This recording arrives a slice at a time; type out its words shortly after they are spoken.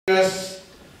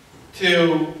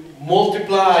to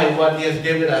multiply what He has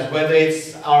given us, whether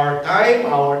it's our time,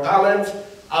 our talents,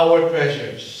 our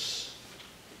treasures.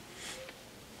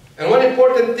 And one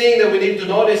important thing that we need to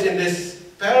notice in this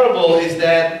parable is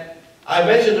that I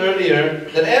mentioned earlier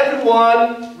that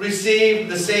everyone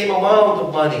received the same amount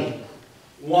of money.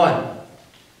 One.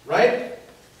 Right?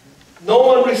 No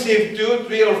one received 2,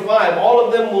 3, or 5. All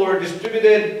of them were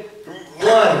distributed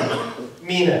 1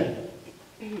 mina.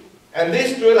 And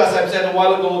this truth, as I've said a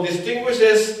while ago,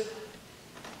 distinguishes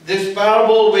this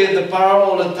parable with the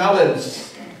parable of the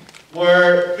talents,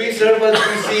 where 3 servants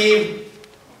received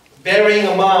varying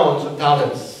amounts of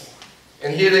talents.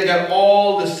 And here they got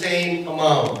all the same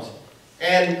amount.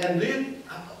 And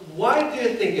why do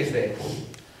you think is this?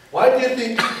 Why do you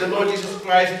think the Lord Jesus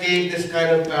Christ gave this kind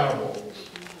of parable?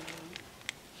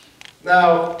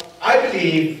 Now, I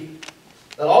believe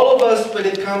that all of us, when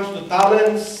it comes to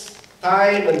talents,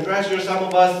 time, and treasure, some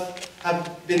of us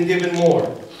have been given more.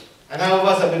 And some of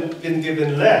us have been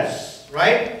given less,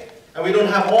 right? And we don't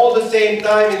have all the same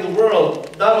time in the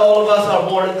world. Not all of us are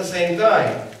born at the same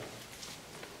time.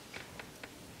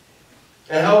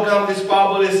 And how come this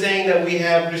parable is saying that we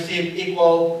have received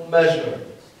equal measure?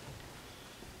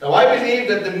 Now, I believe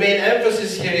that the main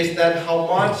emphasis here is that how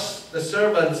much the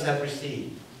servants have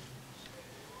received.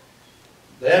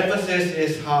 The emphasis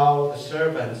is how the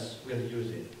servants will use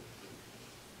it.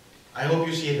 I hope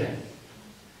you see that.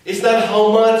 It's not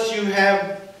how much you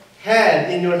have had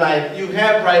in your life, you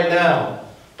have right now.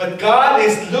 But God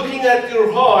is looking at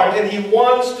your heart and He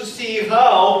wants to see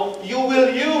how you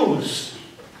will use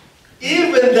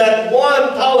even that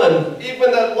 1 talent,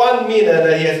 even that 1 mina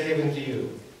that He has given to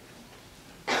you.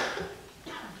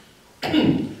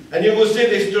 And you will see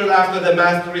this truth after the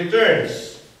master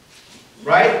returns.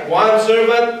 Right? One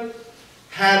servant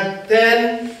had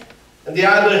 10 and the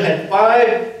other had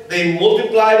 5. They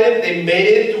multiplied it, they made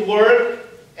it to work,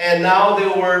 and now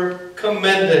they were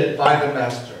commended by the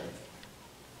master.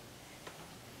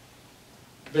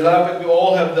 Beloved, we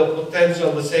all have the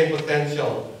potential, the same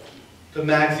potential, to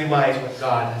maximize what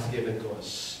God has given to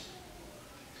us.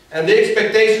 And the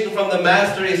expectation from the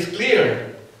master is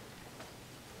clear.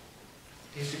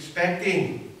 He's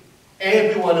expecting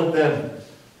every one of them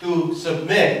to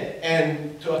submit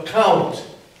and to account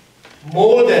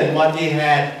more than what he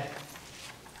had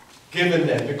given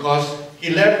them, because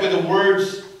he left with the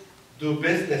words, do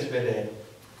business with it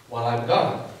while I'm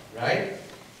gone, right?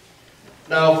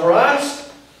 Now, for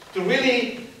us to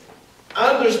really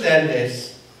understand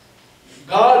this,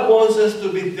 God wants us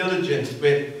to be diligent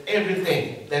with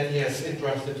everything that He has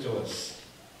entrusted to us.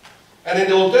 And in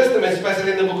the Old Testament,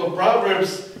 especially in the book of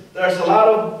Proverbs, there's a lot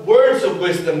of words of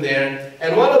wisdom there.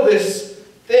 And one of these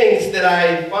things that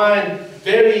I find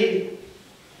very,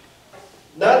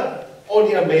 not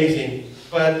only amazing,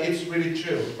 but it's really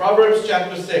true. Proverbs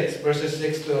chapter 6, verses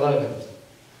 6 to 11.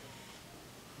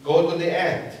 Go to the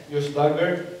ant, you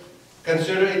sluggard,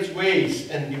 consider its ways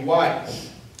and be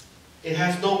wise. It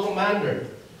has no commander,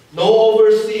 no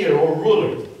overseer or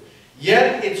ruler.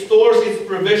 Yet it stores its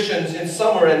provisions in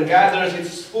summer and gathers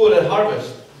its food at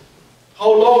harvest.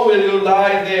 How long will you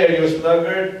lie there, you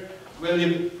sluggard? When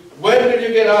will you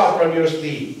get up from your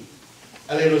sleep?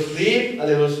 A little sleep, a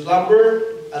little slumber,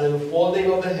 a little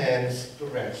folding of the hands to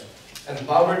rest. And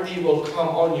poverty will come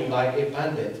on you like a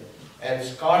bandit, and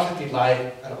scarcity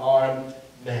like an armed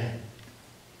man.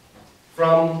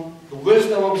 From the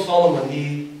wisdom of Solomon,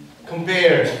 he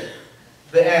compared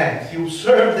the ant. He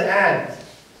observed the ant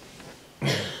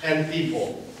and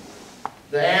people.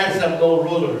 The ants have no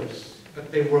rulers,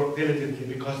 but they work diligently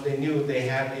because they knew they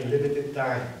have a limited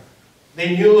time.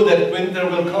 They knew that winter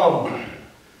will come.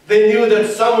 They knew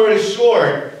that summer is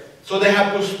short, so they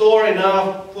have to store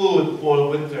enough food for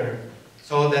winter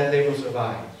so that they will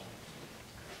survive.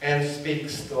 And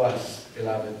speaks to us,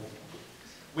 beloved.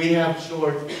 We have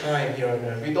short time here on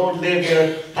earth. We don't live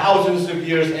here thousands of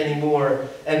years anymore.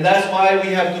 And that's why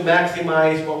we have to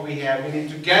maximize what we have. We need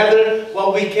to gather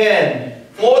what we can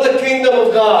for the kingdom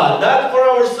of God. Not for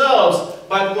ourselves,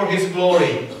 but for His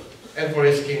glory and for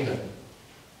His kingdom.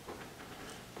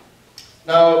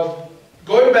 Now,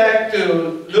 going back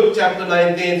to Luke chapter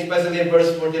 19, especially in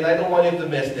verse 14, I don't want you to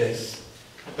miss this.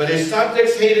 But his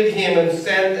subjects hated him and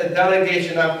sent a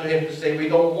delegation after him to say, we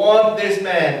don't want this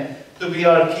man to be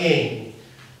our king.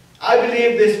 I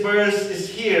believe this verse is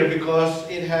here because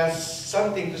it has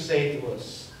something to say to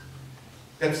us.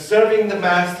 That serving the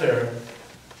master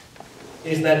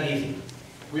is not easy.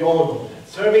 We all know that.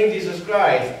 Serving Jesus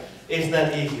Christ is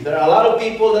not easy. There are a lot of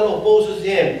people that opposes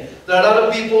Him. There are a lot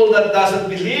of people that doesn't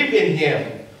believe in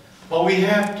Him. But we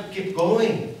have to keep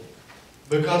going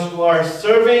because we are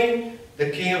serving the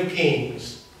King of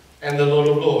Kings and the Lord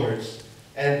of Lords.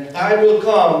 And time will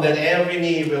come that every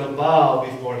knee will bow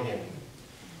before him,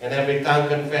 and every tongue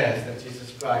confess that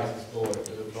Jesus Christ is Lord,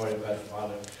 to the glory of God the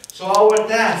Father. So our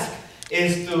task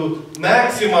is to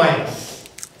maximize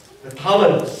the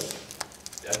talents,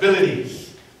 the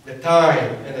abilities, the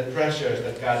time, and the treasures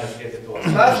that God has given to us.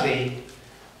 Lastly,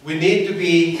 we need to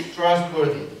be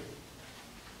trustworthy.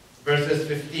 Verses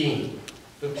 15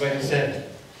 to 27.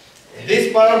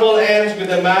 This parable ends with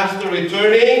the master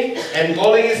returning and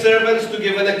calling his servants to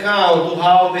give an account to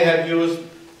how they have used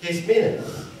his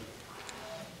minutes.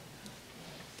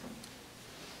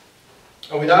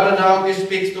 And without a doubt, this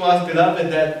speaks to us,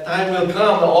 beloved, that time will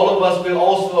come that all of us will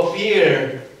also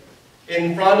appear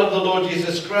in front of the Lord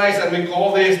Jesus Christ, and we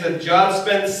call this the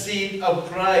judgment seat of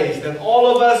Christ, that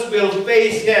all of us will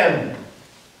face him.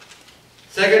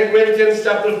 2 Corinthians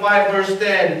chapter 5 verse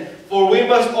 10, for we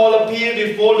must all appear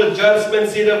before the judgment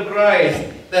seat of Christ,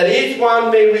 that each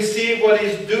one may receive what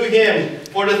is due him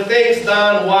for the things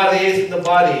done while he is in the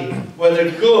body, whether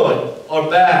good or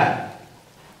bad.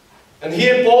 And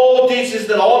here Paul teaches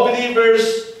that all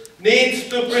believers need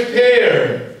to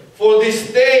prepare for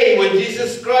this day when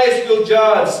Jesus Christ will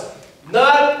judge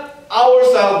not our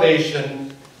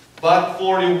salvation, but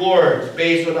for rewards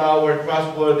based on our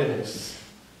trustworthiness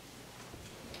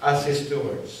as his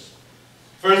stewards.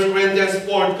 1 Corinthians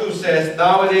 4:2 says,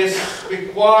 now it is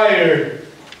required.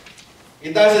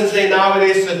 It doesn't say now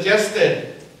it is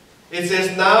suggested. It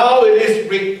says now it is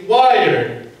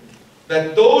required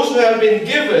that those who have been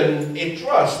given a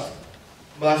trust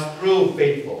must prove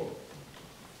faithful.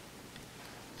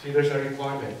 See, there's a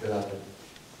requirement, beloved.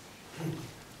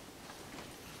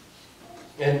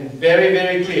 And very,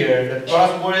 very clear that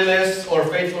trustworthiness or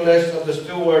faithfulness of the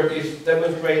steward is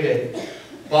demonstrated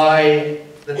by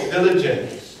the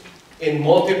diligence in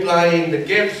multiplying the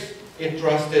gifts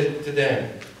entrusted to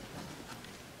them.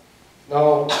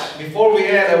 Now, before we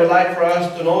end, I would like for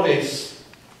us to notice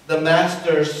the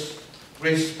master's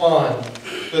response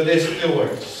to these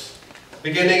stewards.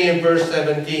 Beginning in verse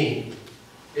 17,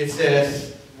 it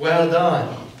says, well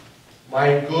done,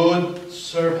 my good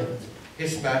servant.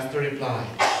 His master replied,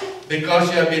 because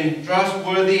you have been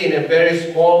trustworthy in a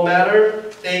very small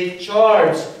matter, take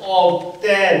charge of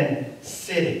 10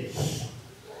 cities.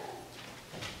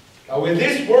 Now with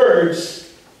these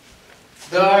words,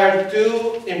 there are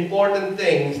two important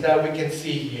things that we can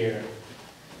see here.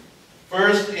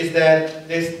 First is that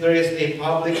there is a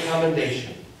public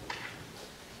commendation.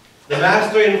 The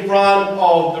master in front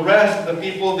of the rest of the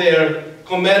people there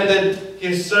commended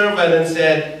his servant and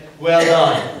said, well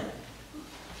done.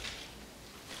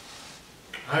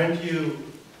 Aren't you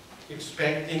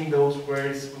expecting those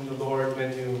words from the Lord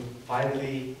when you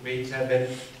finally reach heaven?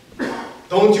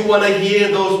 Don't you want to hear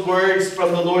those words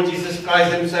from the Lord Jesus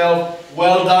Christ himself?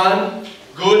 Well done,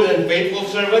 good and faithful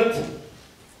servant.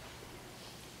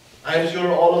 I'm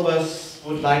sure all of us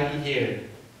would like to hear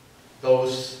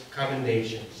those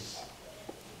commendations.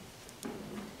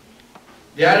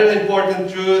 The other important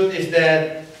truth is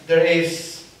that there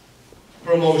is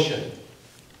promotion.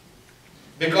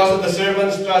 Because of the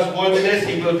servant's trustworthiness,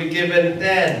 he will be given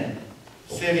 10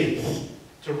 cities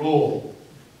to rule.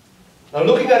 Now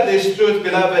looking at this truth,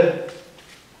 beloved,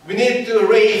 we need to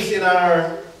erase in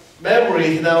our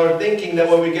memories, in our thinking, that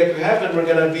when we get to heaven, we're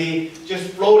going to be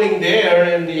just floating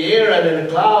there in the air and in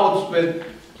the clouds with,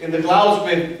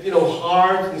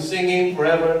 harps and singing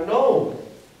forever. No.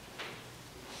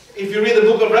 If you read the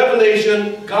book of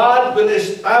Revelation, God will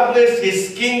establish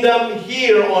his kingdom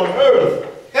here on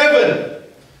earth, heaven.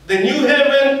 The new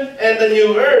heaven and the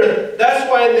new earth. That's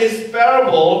why in this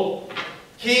parable,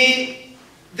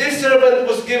 this servant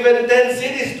was given 10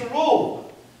 cities to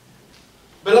rule.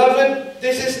 Beloved,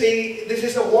 this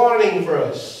is a warning for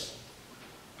us.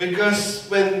 Because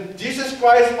when Jesus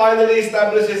Christ finally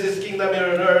establishes his kingdom here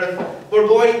on earth, we're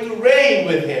going to reign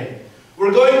with him.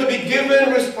 We're going to be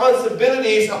given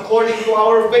responsibilities according to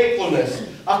our faithfulness,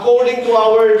 according to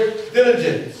our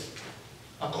diligence,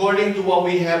 according to what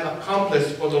we have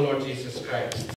accomplished for the Lord Jesus Christ.